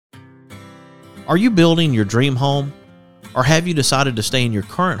Are you building your dream home? Or have you decided to stay in your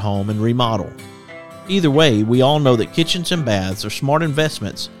current home and remodel? Either way, we all know that kitchens and baths are smart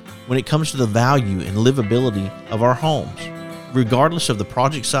investments when it comes to the value and livability of our homes. Regardless of the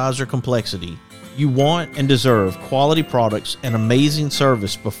project size or complexity, you want and deserve quality products and amazing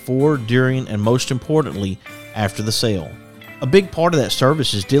service before, during, and most importantly, after the sale. A big part of that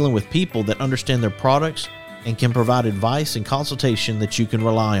service is dealing with people that understand their products and can provide advice and consultation that you can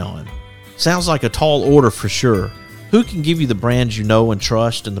rely on. Sounds like a tall order for sure. Who can give you the brands you know and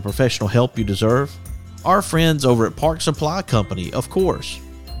trust and the professional help you deserve? Our friends over at Park Supply Company, of course.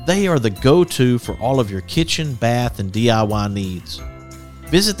 They are the go-to for all of your kitchen, bath, and DIY needs.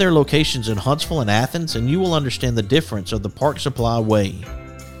 Visit their locations in Huntsville and Athens and you will understand the difference of the Park Supply way.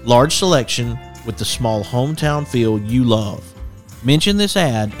 Large selection with the small hometown feel you love. Mention this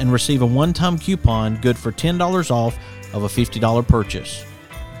ad and receive a one-time coupon good for $10 off of a $50 purchase.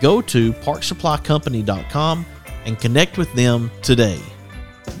 Go to parksupplycompany.com and connect with them today.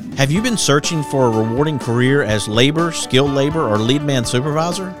 Have you been searching for a rewarding career as labor, skilled labor, or lead man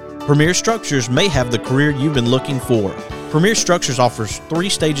supervisor? Premier Structures may have the career you've been looking for. Premier Structures offers 3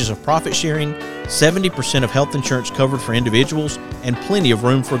 stages of profit sharing, 70% of health insurance covered for individuals, and plenty of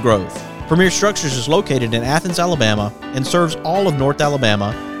room for growth. Premier Structures is located in Athens, Alabama, and serves all of North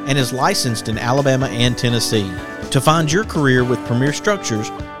Alabama and is licensed in Alabama and Tennessee. To find your career with Premier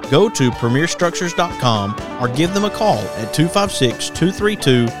Structures, go to premierstructures.com or give them a call at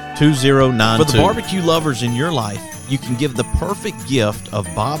 256-232-2092. For the barbecue lovers in your life, you can give the perfect gift of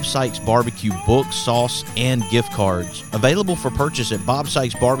Bob Sykes Barbecue books, sauce, and gift cards. Available for purchase at Bob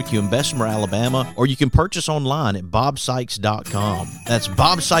Sykes Barbecue in Bessemer, Alabama, or you can purchase online at bobsykes.com. That's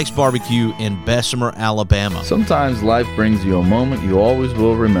Bob Sykes Barbecue in Bessemer, Alabama. Sometimes life brings you a moment you always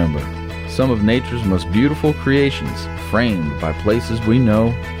will remember. Some of nature's most beautiful creations, framed by places we know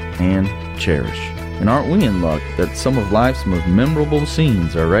and cherish. And aren't we in luck that some of life's most memorable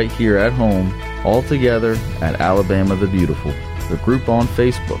scenes are right here at home, all together at Alabama the Beautiful, the group on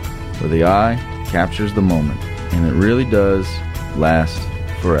Facebook, where the eye captures the moment, and it really does last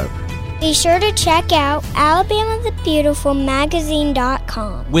forever. Be sure to check out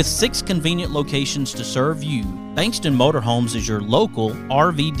alabamathebeautifulmagazine.com. With 6 convenient locations to serve you, Bankston Motorhomes is your local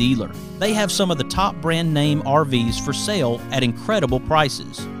RV dealer. They have some of the top brand name RVs for sale at incredible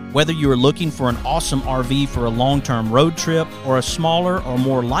prices. Whether you are looking for an awesome RV for a long-term road trip or a smaller or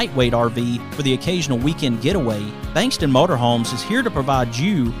more lightweight RV for the occasional weekend getaway, Bankston Motorhomes is here to provide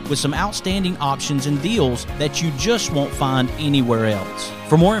you with some outstanding options and deals that you just won't find anywhere else.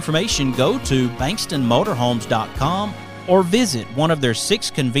 For more information, go to bankstonmotorhomes.com or visit one of their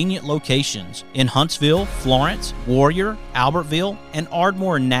 6 convenient locations in Huntsville, Florence, Warrior, Albertville, and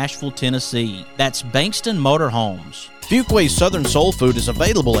Ardmore in Nashville, Tennessee. That's Bankston Motorhomes. Fuquay's Southern Soul Food is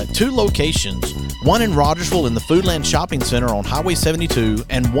available at 2 locations, one in Rogersville in the Foodland Shopping Center on Highway 72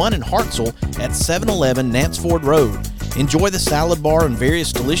 and one in Hartselle at 711 Nance Ford Road. Enjoy the salad bar and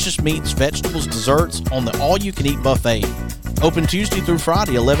various delicious meats, vegetables, desserts on the all-you-can-eat buffet. Open Tuesday through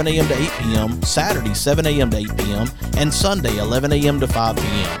Friday, 11 a.m. to 8 p.m., Saturday, 7 a.m. to 8 p.m., and Sunday, 11 a.m. to 5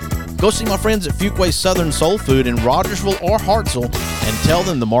 p.m. Go see my friends at Fuquay's Southern Soul Food in Rogersville or Hartselle and tell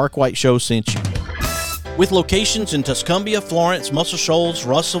them the Mark White Show sent you. With locations in Tuscumbia, Florence, Muscle Shoals,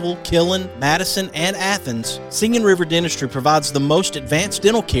 Russellville, Killen, Madison, and Athens, Singing River Dentistry provides the most advanced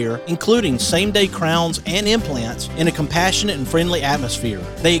dental care, including same-day crowns and implants, in a compassionate and friendly atmosphere.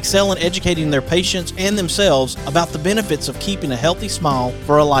 They excel in educating their patients and themselves about the benefits of keeping a healthy smile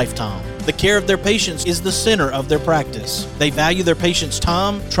for a lifetime. The care of their patients is the center of their practice. They value their patients'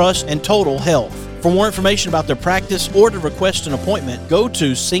 time, trust, and total health. For more information about their practice or to request an appointment, go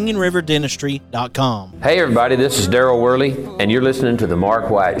to singingriverdentistry.com. Hey everybody, this is Daryl Worley, and you're listening to The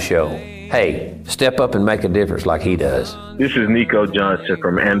Mark White Show. Hey, step up and make a difference like he does. This is Nico Johnson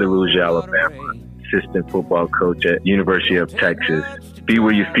from Andalusia, Alabama, assistant football coach at University of Texas. Be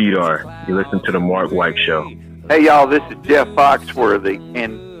where your feet are. You listen to The Mark White Show. Hey y'all, this is Jeff Foxworthy,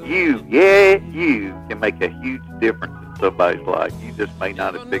 and you can make a huge difference in somebody's life. You just may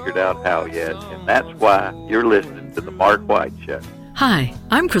not have figured out how yet, and that's why you're listening to The Mark White Show. Hi,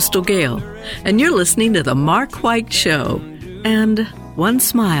 I'm Crystal Gale, and you're listening to The Mark White Show. And one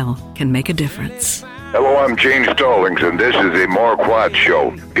smile can make a difference. Hello, I'm Gene Stallings, and this is The Mark White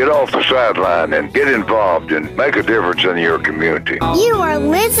Show. Get off the sideline and get involved and make a difference in your community. You are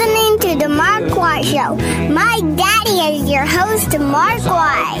listening to The Mark White Show. My daddy is your host, Mark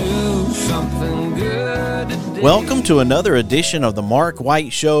White. Welcome to another edition of The Mark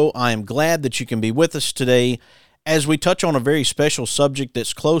White Show. I am glad that you can be with us today as we touch on a very special subject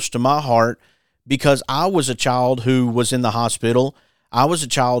that's close to my heart because I was a child who was in the hospital. I was a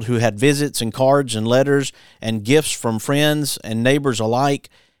child who had visits and cards and letters and gifts from friends and neighbors alike,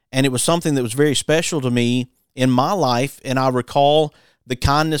 and it was something that was very special to me in my life, and I recall the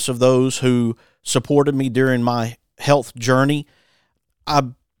kindness of those who supported me during my health journey. I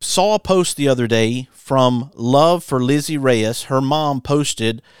saw a post the other day from Love for Lizzie Reyes. Her mom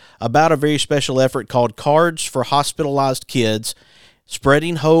posted about a very special effort called Cards for Hospitalized Kids,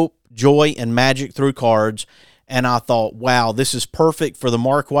 spreading hope, joy, and magic through cards. And I thought, wow, this is perfect for the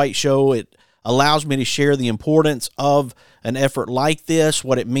Mark White Show. It allows me to share the importance of an effort like this,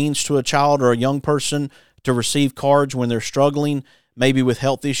 what it means to a child or a young person to receive cards when they're struggling, maybe with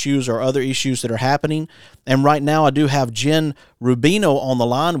health issues or other issues that are happening. And right now I do have Jen Rubino on the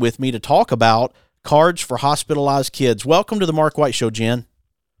line with me to talk about Cards for Hospitalized Kids. Welcome to the Mark White Show, Jen.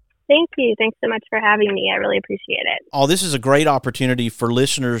 Thank you. Thanks so much for having me. I really appreciate it. Oh, this is a great opportunity for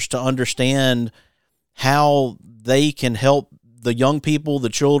listeners to understand how they can help the young people, the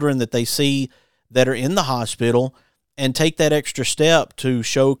children that they see that are in the hospital, and take that extra step to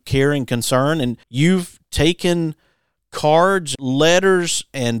show care and concern. And you've taken cards, letters,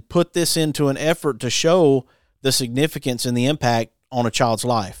 and put this into an effort to show the significance and the impact on a child's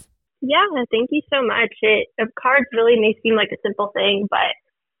life. Yeah, thank you so much. Cards really may seem like a simple thing, but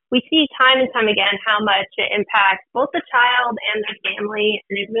we see time and time again how much it impacts both the child and their family,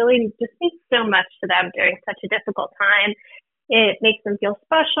 and it really just means so much to them during such a difficult time. It makes them feel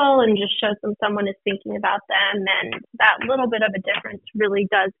special and just shows them someone is thinking about them, and that little bit of a difference really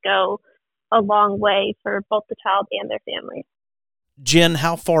does go a long way for both the child and their family. Jen,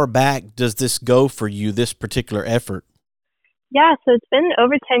 how far back does this go for you, this particular effort? Yeah, so it's been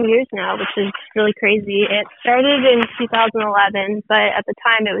over 10 years now, which is really crazy. It started in 2011, but at the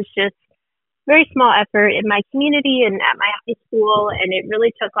time it was just a very small effort in my community and at my high school, and it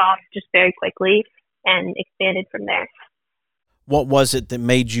really took off just very quickly and expanded from there. What was it that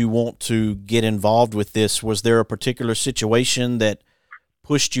made you want to get involved with this? Was there a particular situation that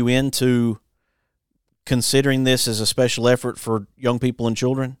pushed you into considering this as a special effort for young people and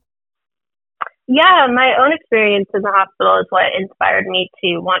children? Yeah, my own experience in the hospital is what inspired me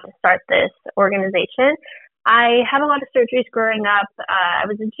to want to start this organization. I had a lot of surgeries growing up. I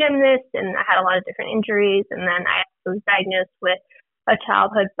was a gymnast and I had a lot of different injuries, and then I was diagnosed with a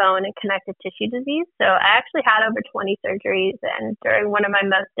childhood bone and connective tissue disease. So I actually had over 20 surgeries, and during one of my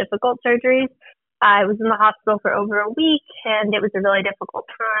most difficult surgeries, I was in the hospital for over a week, and it was a really difficult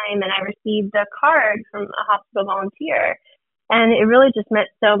time, and I received a card from a hospital volunteer. And it really just meant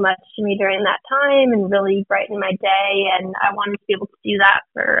so much to me during that time and really brightened my day. And I wanted to be able to do that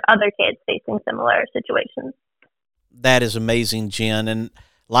for other kids facing similar situations. That is amazing, Jen. And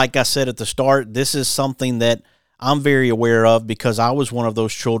like I said at the start, this is something that I'm very aware of because I was one of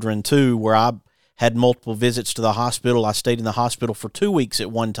those children too, where I had multiple visits to the hospital. I stayed in the hospital for 2 weeks at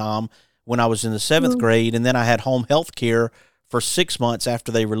one time when I was in the seventh grade. And then I had home health care for 6 months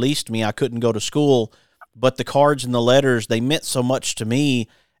after they released me. I couldn't go to school. But the cards and the letters, they meant so much to me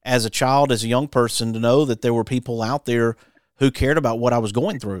as a child, as a young person, to know that there were people out there who cared about what I was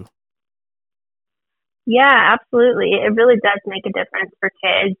going through. Yeah, absolutely. It really does make a difference for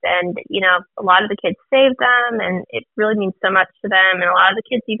kids. And, you know, a lot of the kids save them, and it really means so much to them. And a lot of the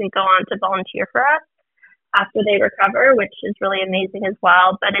kids even go on to volunteer for us after they recover, which is really amazing as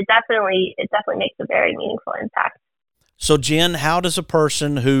well. But it definitely makes a very meaningful impact. So, Jen, how does a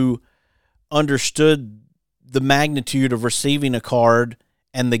person who understood the magnitude of receiving a card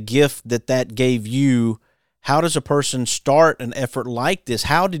and the gift that that gave you, how does a person start an effort like this?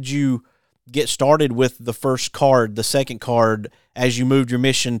 How did you get started with the first card, the second card, as you moved your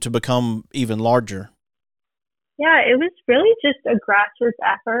mission to become even larger? Yeah, it was really just a grassroots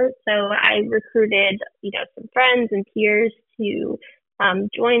effort. So I recruited, some friends and peers to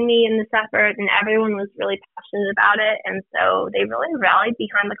join me in this effort, and everyone was really passionate about it. And so they really rallied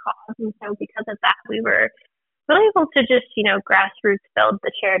behind the cause. And so because of that, we were really able to just, grassroots build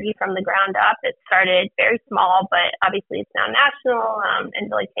the charity from the ground up. It started very small, but obviously it's now national and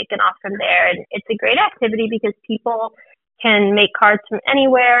really taken off from there. And it's a great activity because people can make cards from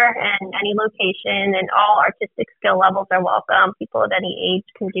anywhere and any location, and all artistic skill levels are welcome. People of any age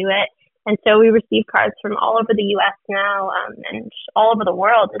can do it. And so we receive cards from all over the U.S. now and all over the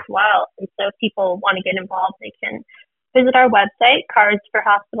world as well. And so if people want to get involved, they can visit our website,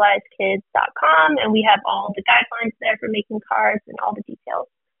 cardsforhospitalizedkids.com, and we have all the guidelines there for making cards and all the details.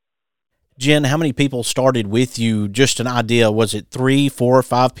 Jen, how many people started with you? Just an idea. Was it 3, 4,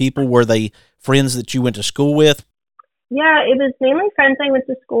 5 people? Were they friends that you went to school with? Yeah, it was mainly friends I went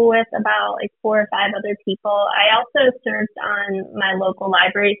to school with, about like 4 or 5 other people. I also served on my local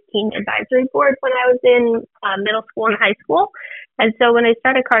library's teen advisory board when I was in middle school and high school. And so when I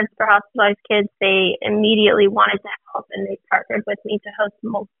started Cards for Hospitalized Kids, they immediately wanted to help, and they partnered with me to host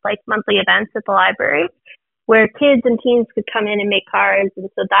monthly events at the library where kids and teens could come in and make cards. And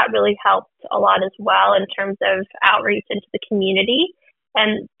so that really helped a lot as well in terms of outreach into the community.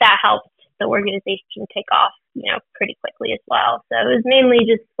 And that helped the organization take off, pretty quickly as well. So it was mainly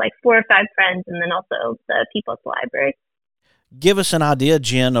just like 4 or 5 friends, and then also the people at the library. Give us an idea,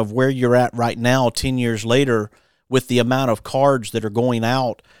 Jen, of where you're at right now, 10 years later, with the amount of cards that are going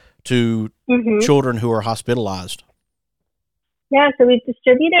out to children who are hospitalized. Yeah, so we've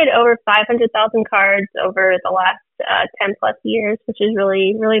distributed over 500,000 cards over the last 10 plus years, which is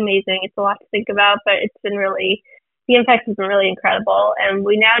really, really amazing. It's a lot to think about, but the impact has been really incredible. And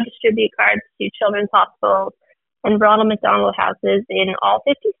we now distribute cards to children's hospitals and Ronald McDonald houses in all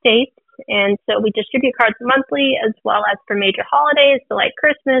 50 states. And so we distribute cards monthly as well as for major holidays, so like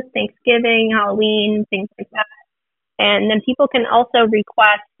Christmas, Thanksgiving, Halloween, things like that. And then people can also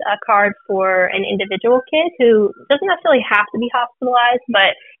request a card for an individual kid who doesn't necessarily have to be hospitalized,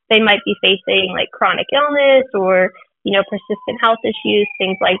 but they might be facing like chronic illness or persistent health issues,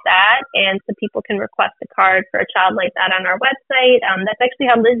 things like that. And so people can request a card for a child like that on our website. That's actually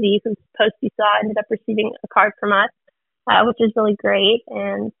how Lizzie, whose post you saw, ended up receiving a card from us, which is really great.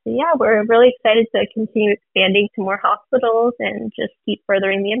 And so, yeah, we're really excited to continue expanding to more hospitals and just keep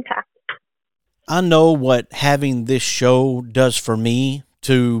furthering the impact. I know what having this show does for me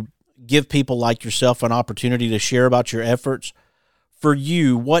to give people like yourself an opportunity to share about your efforts. For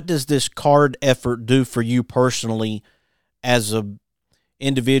you, what does this card effort do for you personally as an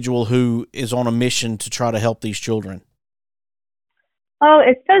individual who is on a mission to try to help these children? Oh,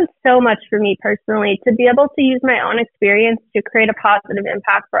 it's done so much for me personally. To be able to use my own experience to create a positive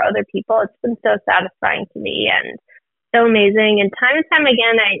impact for other people, it's been so satisfying to me and so amazing. And time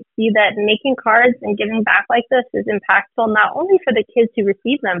again, I see that making cards and giving back like this is impactful, not only for the kids who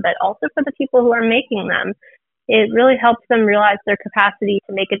receive them, but also for the people who are making them. It really helps them realize their capacity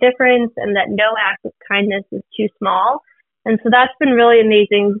to make a difference and that no act of kindness is too small. And so that's been really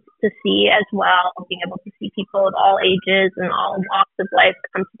amazing to see as well, being able to see people of all ages and all walks of life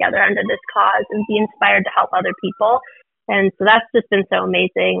come together under this cause and be inspired to help other people. And so that's just been so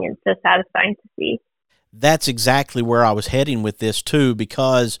amazing and so satisfying to see. That's exactly where I was heading with this too,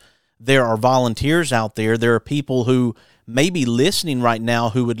 because there are volunteers out there. There are people who may be listening right now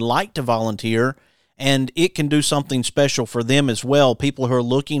who would like to volunteer, and it can do something special for them as well. People who are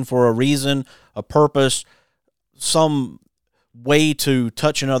looking for a reason, a purpose, some way to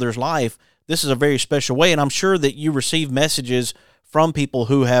touch another's life. This is a very special way, and I'm sure that you receive messages from people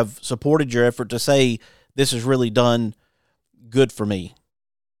who have supported your effort to say, this has really done good for me.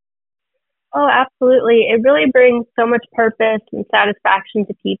 Oh, absolutely. It really brings so much purpose and satisfaction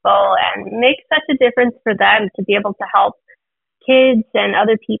to people and makes such a difference for them to be able to help kids and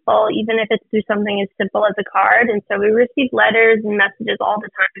other people, even if it's through something as simple as a card. And so we receive letters and messages all the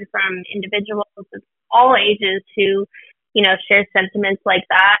time from individuals of all ages who, share sentiments like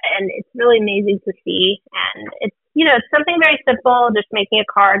that. And it's really amazing to see. And it's, it's something very simple, just making a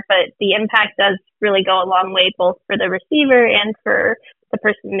card, but the impact does really go a long way, both for the receiver and for the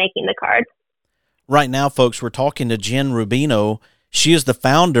person making the card. Right now, folks, we're talking to Jen Rubino. She is the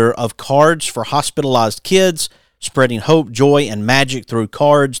founder of Cards for Hospitalized Kids, spreading hope, joy, and magic through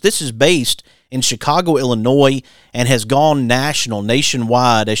cards. This is based in Chicago, Illinois, and has gone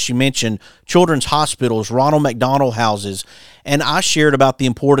nationwide, as she mentioned, children's hospitals, Ronald McDonald houses. And I shared about the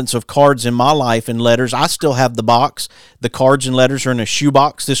importance of cards in my life and letters. I still have the box. The cards and letters are in a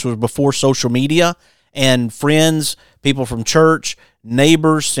shoebox. This was before social media, and friends, people from church,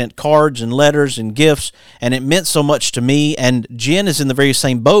 neighbors sent cards and letters and gifts, and it meant so much to me. And Jen is in the very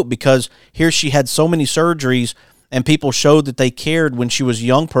same boat, because here she had so many surgeries, and people showed that they cared when she was a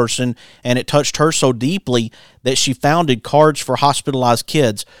young person, and it touched her so deeply that she founded Cards for Hospitalized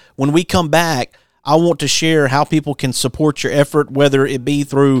Kids. When we come back, I want to share how people can support your effort, whether it be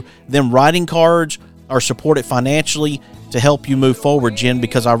through them writing cards or support it financially to help you move forward, Jen,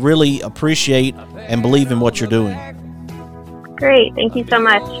 because I really appreciate and believe in what you're doing. Great. Thank you so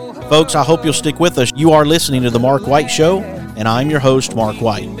much. Folks, I hope you'll stick with us. You are listening to The Mark White Show, and I'm your host, Mark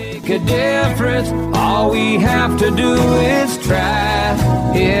White. Make a difference. All we have to do is try.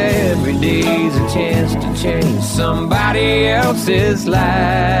 Yeah, every day's a chance to change somebody else's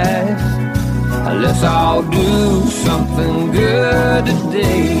life. Let's all do something good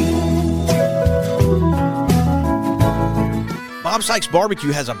today. Bob Sykes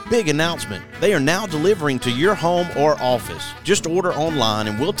Barbecue has a big announcement. They are now delivering to your home or office. Just order online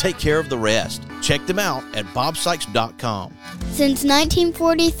and we'll take care of the rest. Check them out at bobsykes.com. Since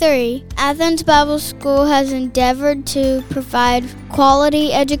 1943, Athens Bible School has endeavored to provide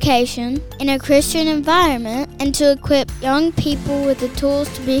quality education in a Christian environment and to equip young people with the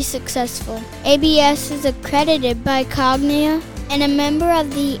tools to be successful. ABS is accredited by Cognia and a member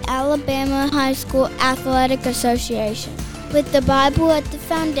of the Alabama High School Athletic Association. With the Bible at the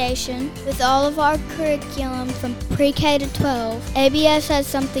foundation, with all of our curriculum from pre-K to 12, ABS has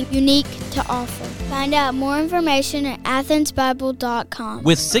something unique to offer. Find out more information at athensbible.com.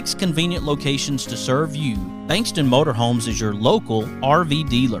 With 6 convenient locations to serve you, Bankston Motorhomes is your local RV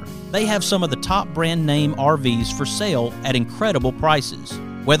dealer. They have some of the top brand name RVs for sale at incredible prices.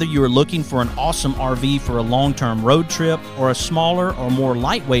 Whether you are looking for an awesome RV for a long-term road trip or a smaller or more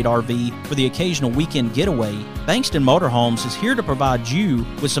lightweight RV for the occasional weekend getaway, Bankston Motorhomes is here to provide you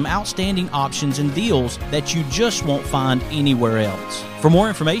with some outstanding options and deals that you just won't find anywhere else. For more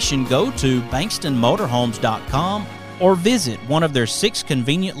information, go to bankstonmotorhomes.com or visit one of their 6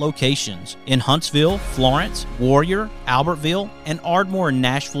 convenient locations in Huntsville, Florence, Warrior, Albertville, and Ardmore,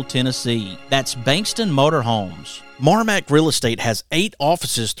 Nashville, Tennessee. That's Bankston Motorhomes. Marmac Real Estate has 8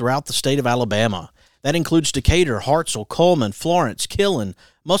 offices throughout the state of Alabama. That includes Decatur, Hartselle, Coleman, Florence, Killen,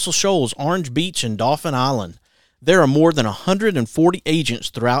 Muscle Shoals, Orange Beach, and Dauphin Island. There are more than 140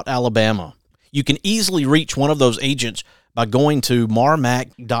 agents throughout Alabama. You can easily reach one of those agents by going to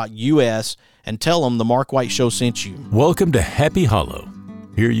marmac.us and tell them the Mark White Show sent you. Welcome to Happy Hollow.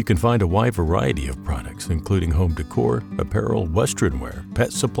 Here you can find a wide variety of products, including home decor, apparel, western wear,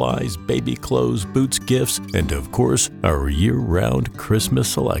 pet supplies, baby clothes, boots, gifts, and of course, our year-round Christmas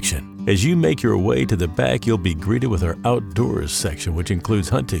selection. As you make your way to the back, you'll be greeted with our outdoors section, which includes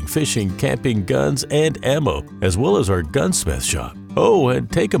hunting, fishing, camping, guns, and ammo, as well as our gunsmith shop. Oh,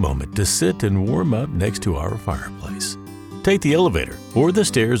 and take a moment to sit and warm up next to our fireplace. Take the elevator or the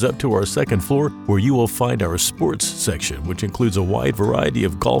stairs up to our second floor, where you will find our sports section, which includes a wide variety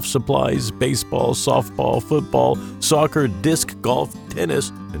of golf supplies, baseball, softball, football, soccer, disc golf, tennis,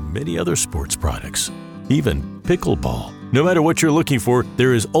 and many other sports products. Even pickleball. No matter what you're looking for,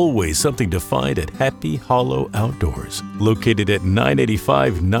 there is always something to find at Happy Hollow Outdoors, located at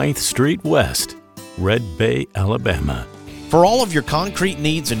 985 9th Street West, Red Bay, Alabama. For all of your concrete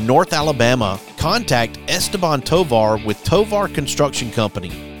needs in North Alabama, contact Esteban Tovar with Tovar Construction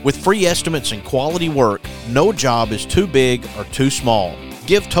Company. With free estimates and quality work, no job is too big or too small.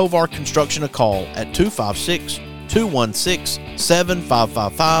 Give Tovar Construction a call at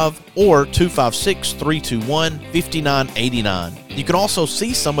 256-216-7555 or 256-321-5989. You can also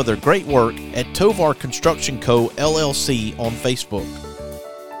see some of their great work at Tovar Construction Co. LLC on Facebook.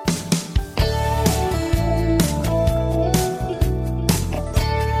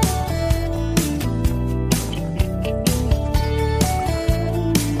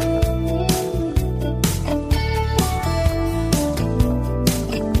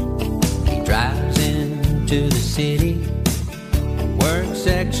 To the city, works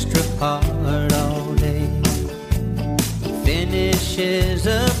extra hard all day, finishes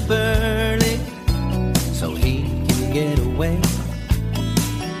up early so he can get away,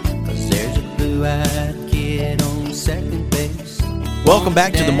 'cause there's a blue-eyed kid on second base. Welcome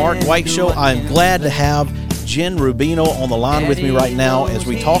back to the Mark White Show. I'm glad to have Jen Rubino on the line with me right now as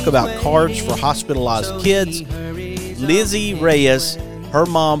we talk about cards for hospitalized kids. Lizzie Reyes, her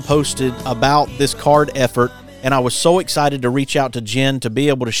mom, posted about this card effort, and I was so excited to reach out to Jen to be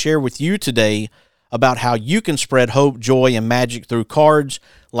able to share with you today about how you can spread hope, joy, and magic through cards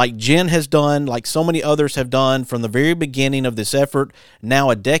like Jen has done, like so many others have done from the very beginning of this effort.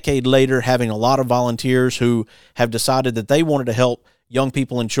 Now, a decade later, having a lot of volunteers who have decided that they wanted to help young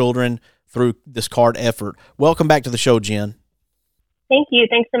people and children through this card effort. Welcome back to the show, Jen. Thank you.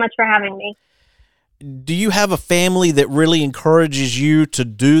 Thanks so much for having me. Do you have a family that really encourages you to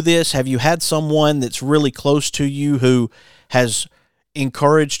do this? Have you had someone that's really close to you who has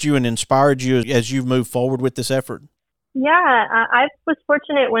encouraged you and inspired you as you've moved forward with this effort? Yeah, I was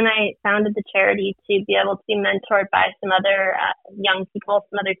fortunate when I founded the charity to be able to be mentored by some other young people,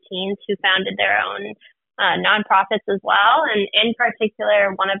 some other teens who founded their own nonprofits as well. And in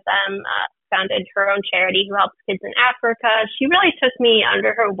particular, one of them founded her own charity who helps kids in Africa. She really took me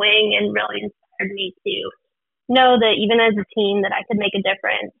under her wing and really inspired me to know that even as a teen that I could make a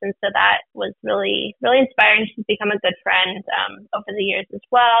difference. And so that was really, really inspiring. She's become a good friend over the years as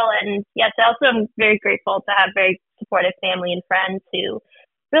well. And yes, I also am very grateful to have very supportive family and friends who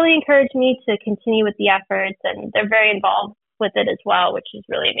really encourage me to continue with the efforts, and they're very involved with it as well, which is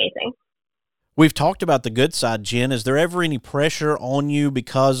really amazing. We've talked about the good side, Jen. Is there ever any pressure on you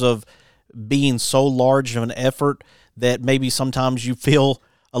because of being so large of an effort that maybe sometimes you feel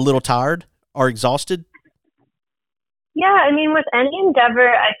a little tired or exhausted? Yeah, I mean, with any endeavor,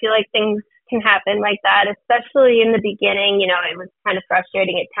 I feel like things can happen like that, especially in the beginning. You know, it was kind of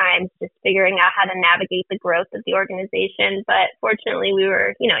frustrating at times just figuring out how to navigate the growth of the organization. But fortunately, we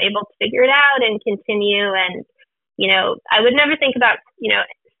were, able to figure it out and continue. And, I would never think about,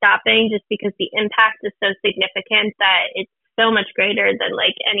 stopping just because the impact is so significant that it's so much greater than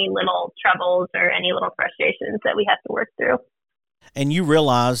like any little troubles or any little frustrations that we have to work through. And you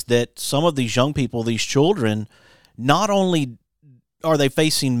realize that some of these young people, these children, not only are they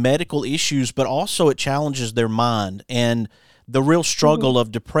facing medical issues, but also it challenges their mind and the real struggle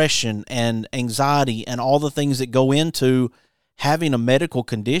of depression and anxiety and all the things that go into having a medical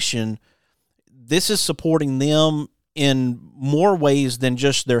condition. This is supporting them in more ways than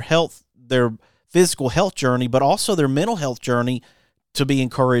just their health, their physical health journey, but also their mental health journey to be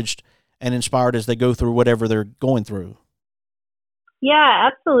encouraged and inspired as they go through whatever they're going through. Yeah,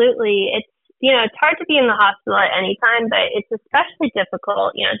 absolutely. It's hard to be in the hospital at any time, but it's especially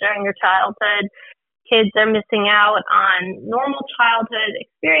difficult, during your childhood. Kids are missing out on normal childhood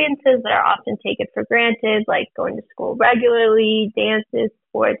experiences that are often taken for granted, like going to school regularly, dances,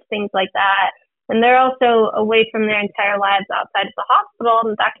 sports, things like that. And they're also away from their entire lives outside of the hospital,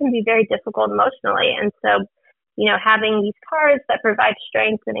 and that can be very difficult emotionally. And so, having these cards that provide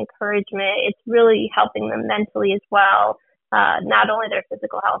strength and encouragement, it's really helping them mentally as well. Not only their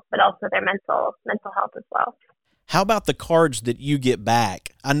physical health, but also their mental health as well. How about the cards that you get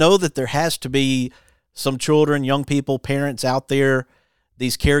back? I know that there has to be some children, young people, parents out there,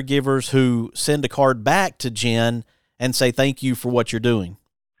 these caregivers who send a card back to Jen and say thank you for what you're doing.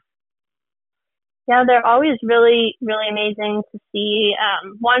 Yeah, they're always really, really amazing to see.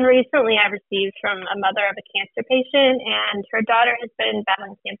 One recently I received from a mother of a cancer patient, and her daughter has been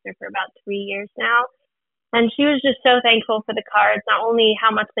battling cancer for about 3 years now. And she was just so thankful for the cards, not only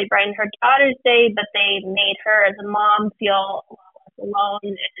how much they brightened her daughter's day, but they made her as a mom feel less alone.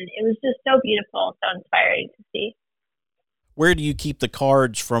 And it was just so beautiful, so inspiring to see. Where do you keep the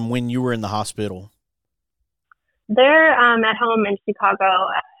cards from when you were in the hospital? They're at home in Chicago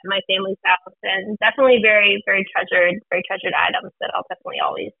at my family's house, and definitely very, very treasured items that I'll definitely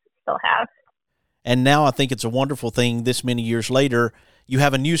always still have. And now I think it's a wonderful thing this many years later, you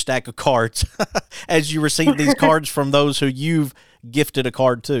have a new stack of cards as you receive these cards from those who you've gifted a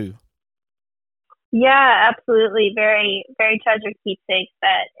card to. Yeah, absolutely. Very, very treasured keepsakes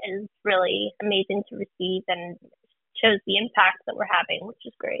that is really amazing to receive and shows the impact that we're having, which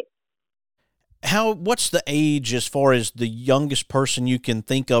is great. What's the age as far as the youngest person you can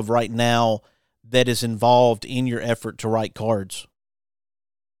think of right now that is involved in your effort to write cards?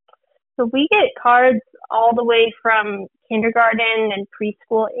 So we get cards all the way from kindergarten and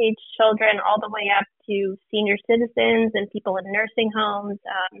preschool age children all the way up to senior citizens and people in nursing homes.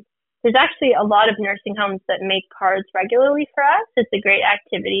 There's actually a lot of nursing homes that make cards regularly for us. It's a great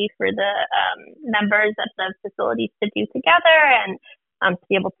activity for the members of the facilities to do together and to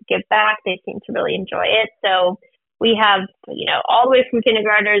be able to give back. They seem to really enjoy it. So we have, all the way from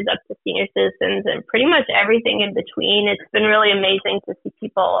kindergartners up to senior citizens and pretty much everything in between. It's been really amazing to see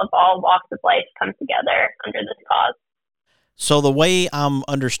people of all walks of life come together under this cause. So the way I'm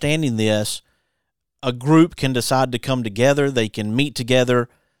understanding this, a group can decide to come together, they can meet together,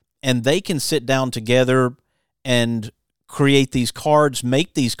 and they can sit down together and create these cards,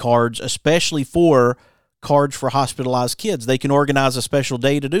 make these cards, especially for Cards for Hospitalized Kids. They can organize a special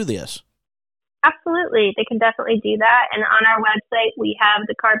day to do this. Absolutely. They can definitely do that. And on our website, we have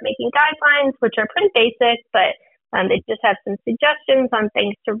the card making guidelines, which are pretty basic, but they just have some suggestions on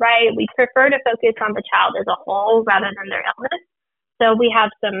things to write. We prefer to focus on the child as a whole rather than their illness. So we have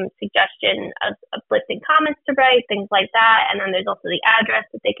some suggestion of uplifting comments to write, things like that. And then there's also the address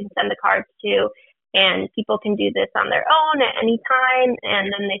that they can send the cards to. And people can do this on their own at any time, and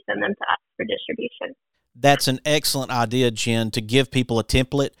then they send them to us for distribution. That's an excellent idea, Jen, to give people a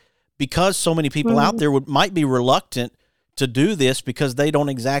template, because so many people out there might be reluctant to do this because they don't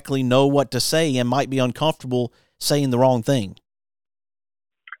exactly know what to say and might be uncomfortable saying the wrong thing.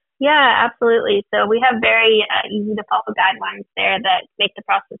 Yeah, absolutely. So we have very easy to follow guidelines there that make the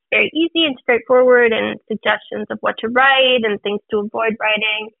process very easy and straightforward, and suggestions of what to write and things to avoid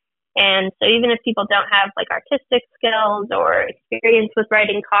writing. And so even if people don't have like artistic skills or experience with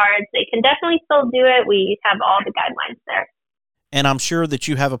writing cards, they can definitely still do it. We have all the guidelines there. And I'm sure that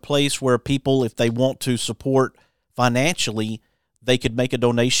you have a place where people, if they want to support financially, they could make a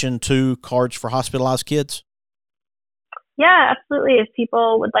donation to Cards for Hospitalized Kids. Yeah, absolutely. If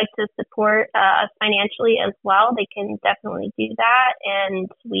people would like to support us financially as well, they can definitely do that.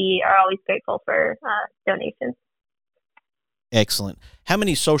 And we are always grateful for donations. Excellent. How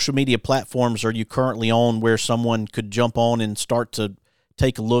many social media platforms are you currently on where someone could jump on and start to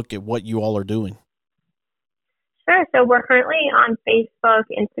take a look at what you all are doing? Sure. So we're currently on Facebook,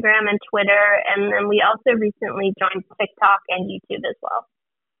 Instagram, and Twitter. And then we also recently joined TikTok and YouTube as well.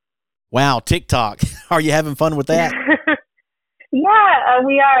 Wow, TikTok. Are you having fun with that? Yeah,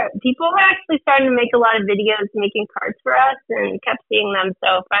 we are. People are actually starting to make a lot of videos making cards for us and kept seeing them.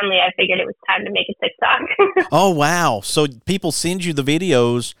 So finally I figured it was time to make a TikTok. Oh, wow. So people send you the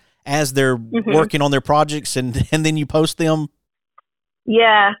videos as they're working on their projects and then you post them?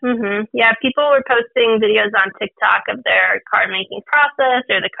 Yeah. Yeah, people were posting videos on TikTok of their card making process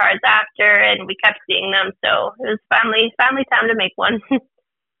or the cards after, and we kept seeing them. So it was finally time to make one.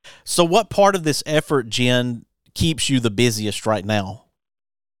 So what part of this effort, Jen, keeps you the busiest right now?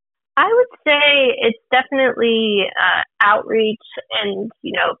 I would say it's definitely outreach and,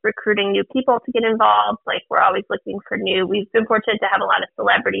 recruiting new people to get involved. Like, we're always looking for we've been fortunate to have a lot of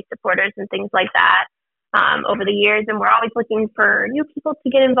celebrity supporters and things like that over the years, and we're always looking for new people to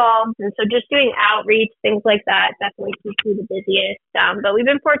get involved. And so just doing outreach, things like that, definitely keeps me the busiest. But we've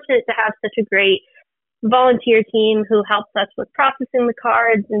been fortunate to have such a great volunteer team who helps us with processing the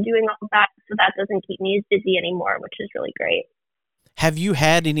cards and doing all that, so that doesn't keep me as busy anymore, which is really great. Have you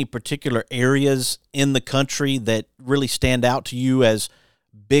had any particular areas in the country that really stand out to you as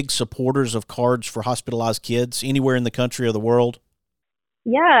big supporters of Cards for Hospitalized Kids, anywhere in the country or the world?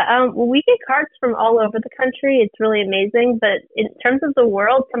 Yeah, well, we get cards from all over the country. It's really amazing. But in terms of the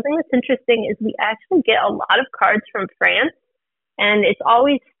world, something that's interesting is we actually get a lot of cards from France, and it's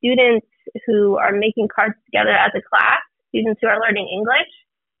always students who are making cards together as a class, students who are learning English.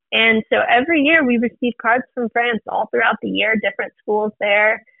 And so every year we receive cards from France all throughout the year, different schools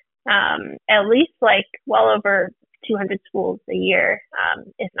there, at least well over 200 schools a year,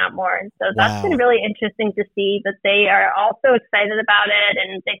 if not more. And so that's been really interesting to see that they are also excited about it.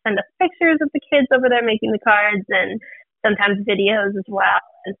 And they send us pictures of the kids over there making the cards and sometimes videos as well.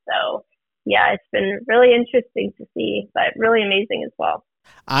 And so, yeah, it's been really interesting to see, but really amazing as well.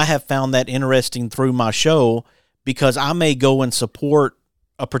 I have found that interesting through my show because I may go and support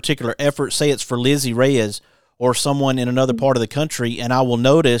a particular effort, say it's for Lizzie Reyes or someone in another part of the country, and I will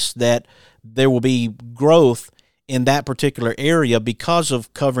notice that there will be growth in that particular area because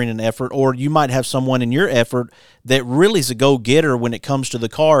of covering an effort. Or you might have someone in your effort that really is a go-getter when it comes to the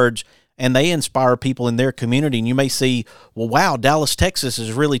cards, and they inspire people in their community. And you may see, well, wow, Dallas, Texas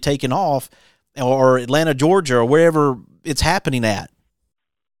is really taking off, or Atlanta, Georgia, or wherever it's happening at.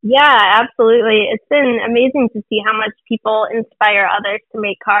 Yeah, absolutely. It's been amazing to see how much people inspire others to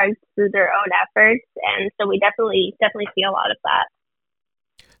make cards through their own efforts. And so we definitely see a lot of that.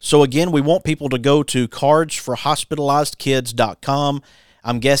 So again, we want people to go to cardsforhospitalizedkids.com.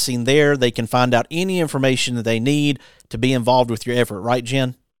 I'm guessing there they can find out any information that they need to be involved with your effort. Right,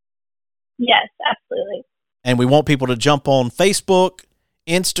 Jen? Yes, absolutely. And we want people to jump on Facebook,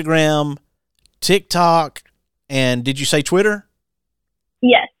 Instagram, TikTok, and did you say Twitter?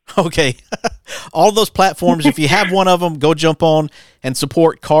 Yes. Okay. All those platforms, if you have one of them, go jump on and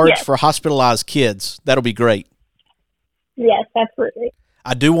support Cards for Hospitalized Kids. That'll be great. Yes, absolutely.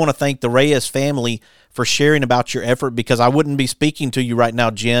 I do want to thank the Reyes family for sharing about your effort, because I wouldn't be speaking to you right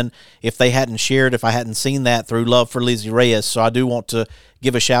now, Jen, if I hadn't seen that through Love for Lizzie Reyes. So I do want to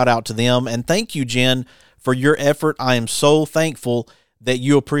give a shout out to them. And thank you, Jen, for your effort. I am so thankful that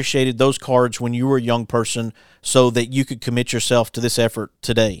you appreciated those cards when you were a young person so that you could commit yourself to this effort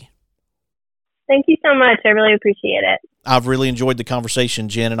today. Thank you so much. I really appreciate it. I've really enjoyed the conversation,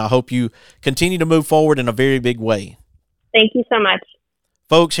 Jen, and I hope you continue to move forward in a very big way. Thank you so much.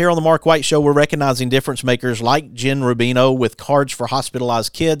 Folks, here on the Mark White Show, we're recognizing difference makers like Jen Rubino with Cards for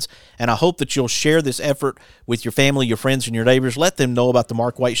Hospitalized Kids, and I hope that you'll share this effort with your family, your friends, and your neighbors. Let them know about the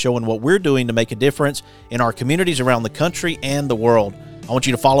Mark White Show and what we're doing to make a difference in our communities around the country and the world. I want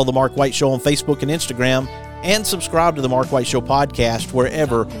you to follow the Mark White Show on Facebook and Instagram, and subscribe to the Mark White Show podcast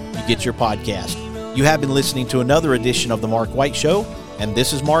wherever you get your podcast. You have been listening to another edition of the Mark White Show, and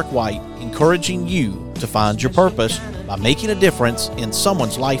this is Mark White encouraging you to find your purpose by making a difference in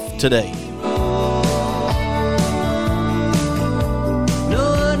someone's life today.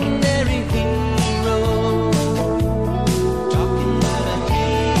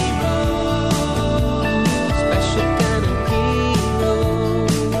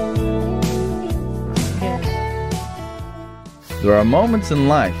 There are moments in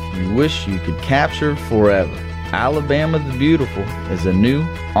life you wish you could capture forever. Alabama the Beautiful is a new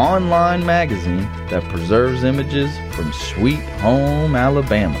online magazine that preserves images from sweet home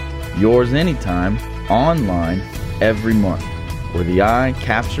Alabama. Yours anytime, online, every month, where the eye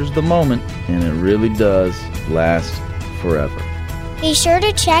captures the moment and it really does last forever. Be sure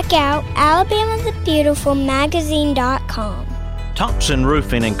to check out alabamathebeautifulmagazine.com. Thompson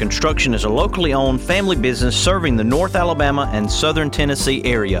Roofing and Construction is a locally owned family business serving the North Alabama and Southern Tennessee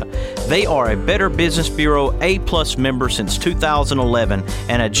area. They are a Better Business Bureau A+ member since 2011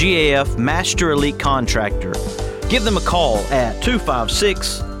 and a GAF Master Elite Contractor. Give them a call at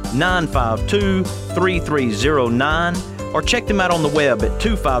 256-952-3309 or check them out on the web at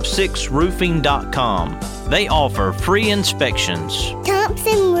 256roofing.com. They offer free inspections.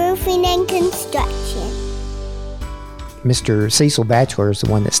 Thompson Roofing and Construction. Mr. Cecil Batchelor is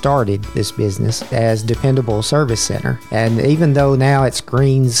the one that started this business as Dependable Service Center. And even though now it's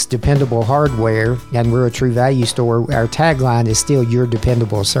Green's Dependable Hardware and we're a True Value store, our tagline is still Your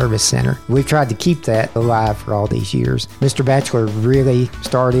Dependable Service Center. We've tried to keep that alive for all these years. Mr. Batchelor really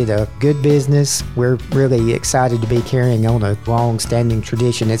started a good business. We're really excited to be carrying on a long-standing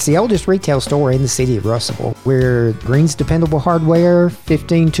tradition. It's the oldest retail store in the city of Russellville. We're Green's Dependable Hardware,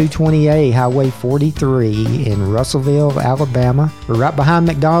 15220A Highway 43 in Russellville, Alabama. We're right behind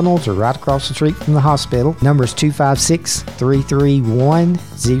McDonald's or right across the street from the hospital. Number is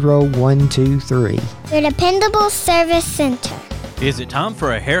 256-331-0123. Your Dependable Service Center. Is it time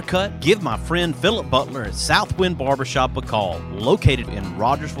for a haircut? Give my friend Philip Butler at Southwind Barbershop a call, located in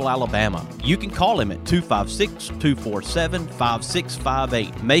Rogersville, Alabama. You can call him at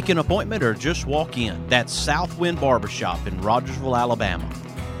 256-247-5658. Make an appointment or just walk in. That's Southwind Barbershop in Rogersville, Alabama.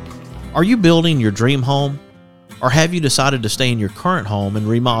 Are you building your dream home? Or have you decided to stay in your current home and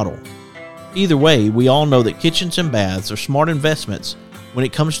remodel? Either way, we all know that kitchens and baths are smart investments when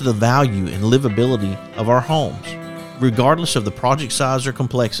it comes to the value and livability of our homes. Regardless of the project size or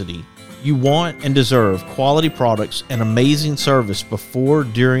complexity, you want and deserve quality products and amazing service before,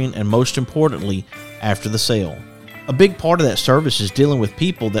 during, and most importantly, after the sale. A big part of that service is dealing with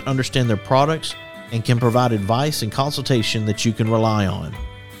people that understand their products and can provide advice and consultation that you can rely on.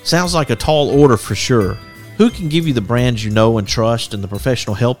 Sounds like a tall order for sure. Who can give you the brands you know and trust and the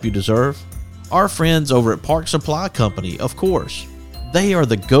professional help you deserve? Our friends over at Park Supply Company, of course. They are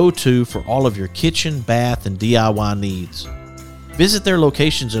the go-to for all of your kitchen, bath, and DIY needs. Visit their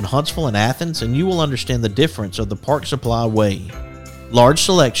locations in Huntsville and Athens and you will understand the difference of the Park Supply way. Large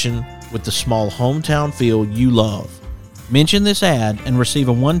selection with the small hometown feel you love. Mention this ad and receive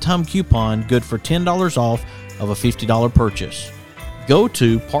a one-time coupon good for $10 off of a $50 purchase. Go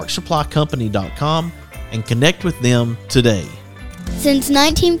to parksupplycompany.com and connect with them today. Since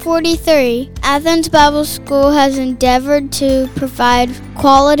 1943, Athens Bible School has endeavored to provide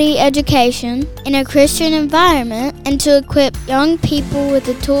quality education in a Christian environment and to equip young people with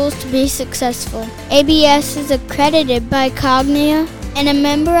the tools to be successful. ABS is accredited by Cognia and a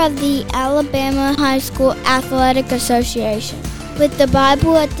member of the Alabama High School Athletic Association. With the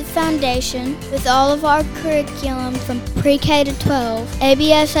Bible at the foundation, with all of our curriculum from pre-K to 12,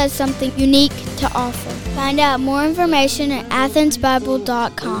 ABS has something unique to offer. Find out more information at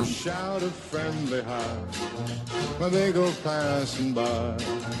athensbible.com. Shout a friendly hi when they go passing by,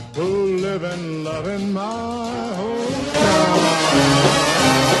 who live and love in my hometown.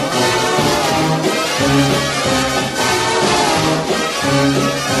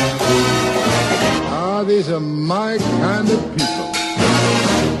 These are my kind of people.